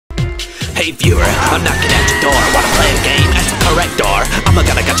Hey viewer, I'm knocking at your door. Wanna play a game? Enter correct door. I'm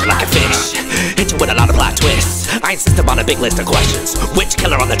gonna gut you like a fish. Hit you with a lot of plot twists. I insist upon a big list of questions. Which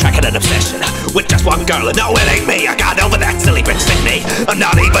killer on the track had an obsession with just one girl? And no, it ain't me. I got over that silly bitch Sydney. I'm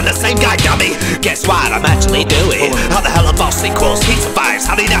not even the same guy, dummy. Guess what I'm actually doing? How the hell are false sequels? He survives.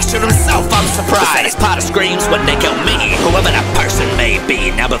 How did he not shoot himself? I'm surprised. The saddest part of screams when they kill me, whoever that person may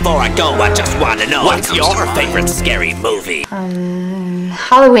be. Now before I go, I just wanna know, what's your favorite scary movie?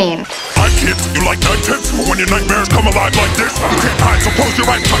 Halloween. Hi kids, you like night tips? When your nightmares come alive like this, you can't hide, so close your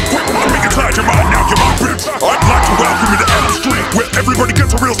eyes tight quick. Make inside your mind, now you're my bitch. I'd like to welcome you to Elm Street, where everybody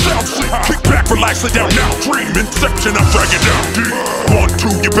gets a real sound sheet. Kick back, relax, lay down now, dream. Inception, I'm dragging down deep. 1,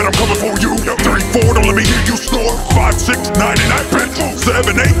 2, you bet I'm coming for you. 3, 4, don't let me hear you snore. 5, 6, 9, and I bet 7,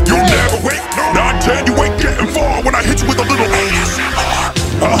 8, you'll never wake. 9, 10, you ain't getting far when I hit you with a little ASMR.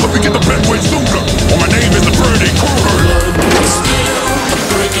 I hope you get the bed way sooner, or my name is the Freddy Krueger.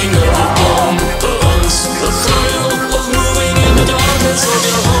 Breaking every bone, the thrill of moving in the darkness of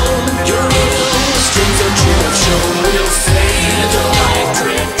your home. Your real strength that you have shown will fade. The light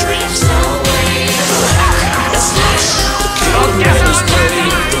drifts away. The hack, the slash, the kill, the spray,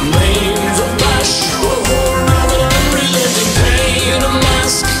 the maim, the bash, the horror of an unrelenting pain. A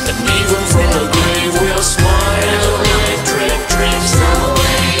mask that even from the grave will smile. The light drifts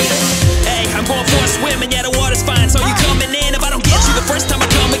away. Hey, I'm going for a swim and yeah, the water's fine, so you coming in? If I don't get you the first time I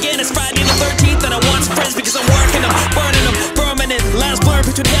come again, it's Friday the 13th and I want some friends because I'm working them, burning them, permanent. Lines blurred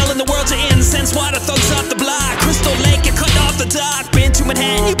between hell and the world to end. Sense water thugs off the block, Crystal Lake, you cut off the dock. Been to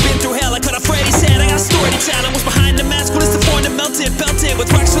Manhattan, you've been through hell. I cut off Freddy's head, I got a story to tell. I was behind the mask, what is the foreign and melted, belted with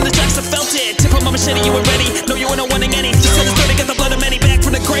rocks from the jacks, I felt it. Tip on my machete, you were ready. No, you were not wanting any. You said it's dirty, get the blood of many back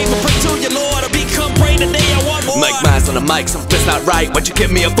from the grave. I pray to your Lord, I'll become brain today. I want more. Make minds on the mic, something's not right. When you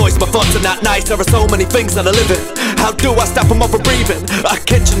give me a voice, my thoughts are not nice. There are so many things that I live in. How do I stop them all from breathing? A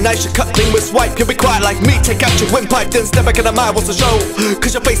kitchen knife should cut clean with swipe. You'll be quiet like me, take out your windpipe, then step back in the mind wants to show.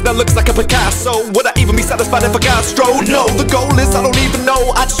 Cause your face now looks like a Picasso. Would I even be satisfied if I got strode? No, the goal is I don't even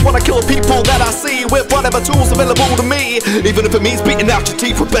know. I just wanna kill people that I see with whatever tools available to me. Even if it means beating out your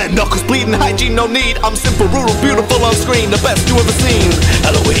teeth with bad knuckles, bleeding, hygiene, no need. I'm simple, brutal, beautiful on screen, the best you ever seen.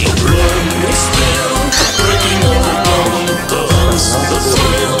 Halloween. Breaking every bone, the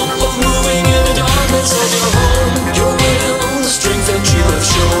thrill of moving in the darkness of your home. Your will, the strength that you have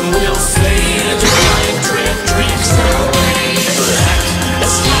shown will fade. The light drifts away. The hack, the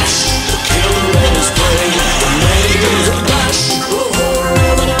slash, the killer and his prey. The maim, the bash, the horror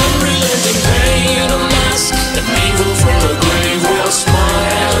of an unrelenting pain. A mask that evil from the grave will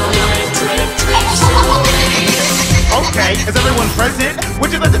smile. The light drifts away. Okay, is everyone present?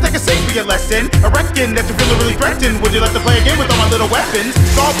 Would you like to take a seat for your lesson? I reckon that you're feeling really threatened. Would you like to play a game with all my little weapons?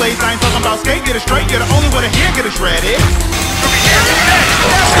 Saw blades, I ain't talking about skate, get it straight. You're the only one to hear, get it shredded.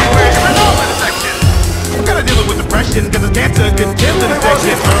 I'm kinda dealing with depression, cause it's cancer, good kill in a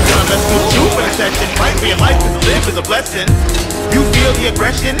section. I'm gonna let's do you for the session. Fight for your life, cause to live is a blessing. You feel the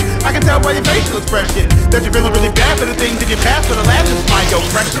aggression? I can tell by your facial expression that you're feeling really bad for the things in your past, for the last is my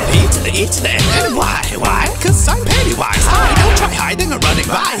oppression. E to the N. Why? Cause I'm Pennywise. I don't try hiding or running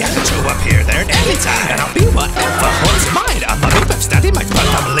by. I can show up here, there, and anytime. And I'll be whatever one's mine. I'm a big pep steady, my blood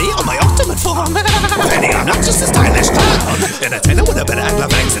family on my ultimate form. Penny, I'm not just a stylish clown. In a tenor with a bit of angler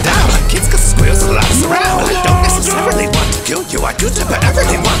bangs it down. Kids cause squeals and laughs around. I don't necessarily want to kill you. I do to but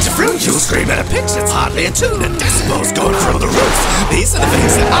everything wants to fruit you. Scream at a pitch that's hardly a tune. And decibels going through the roof. These are the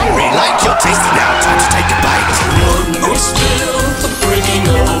things that I really like. You're tasting now, time to take a bite. This feel the breaking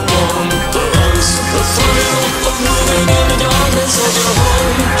of a bone, the thrill of moving in the darkness of your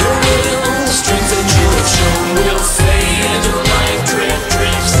home. Your will, the strength that you have shown will fade. The light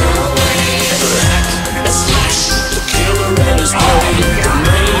drifts away. The hack, the slash, the killer and his prey. The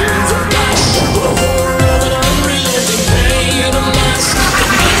maim, the bash, the horror of an unrelenting pain. A mask that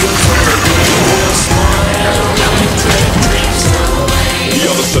even from the grave will smile. The light drifts away. The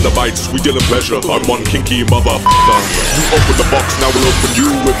other Cenobites, we deal in pleasure. I'm one kinky motherfucker. You open the box, now we'll open you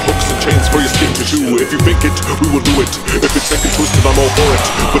with hooks and chains for your skin to chew. If you think it, we will do it. If it's second twisted, I'm all for it.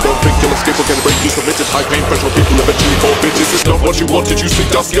 But don't think you'll escape or get a break. You submitted high pain pressure, people eventually forfeit. This is not what you wanted. You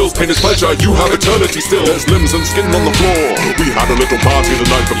seek our skills, pain is pleasure. You have eternity still. There's limbs and skin on the floor. We had a little party the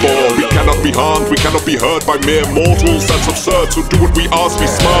night before. We cannot be harmed, we cannot be hurt by mere mortals. That's absurd. So do what we ask, be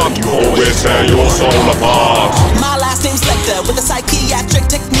smart, or we'll tear your soul apart. My last name's Lecter, with a psychiatric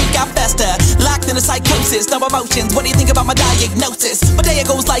technique I fester. Locked in a psychosis, no emotions. What do you think about my diagnosis? My day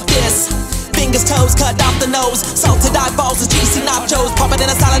goes like this. Fingers, toes, cut off the nose. Salted eyeballs and cheesy nachos. Pop it in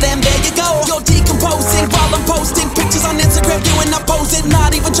a salad and there you go. You're decomposing while I'm posting pictures on Instagram. You and I pose it,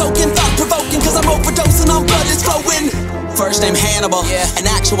 not even joking, thought provoking. Cause I'm overdosing on blood is flowing. First name Hannibal, an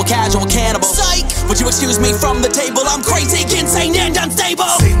actual casual cannibal. Psych! Would you excuse me from the table? I'm crazy, insane, and unstable.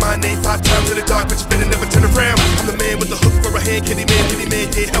 Say my name 5 times in the dark, but you better never turn around. I'm the man with the hook for a hand, kitty man,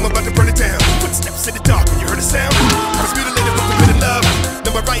 yeah, I'm about to burn it down. Footsteps in the dark, and you heard a sound. I was mutilated with a bit of love.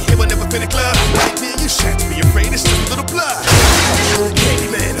 Now my right hand will never fit a glove.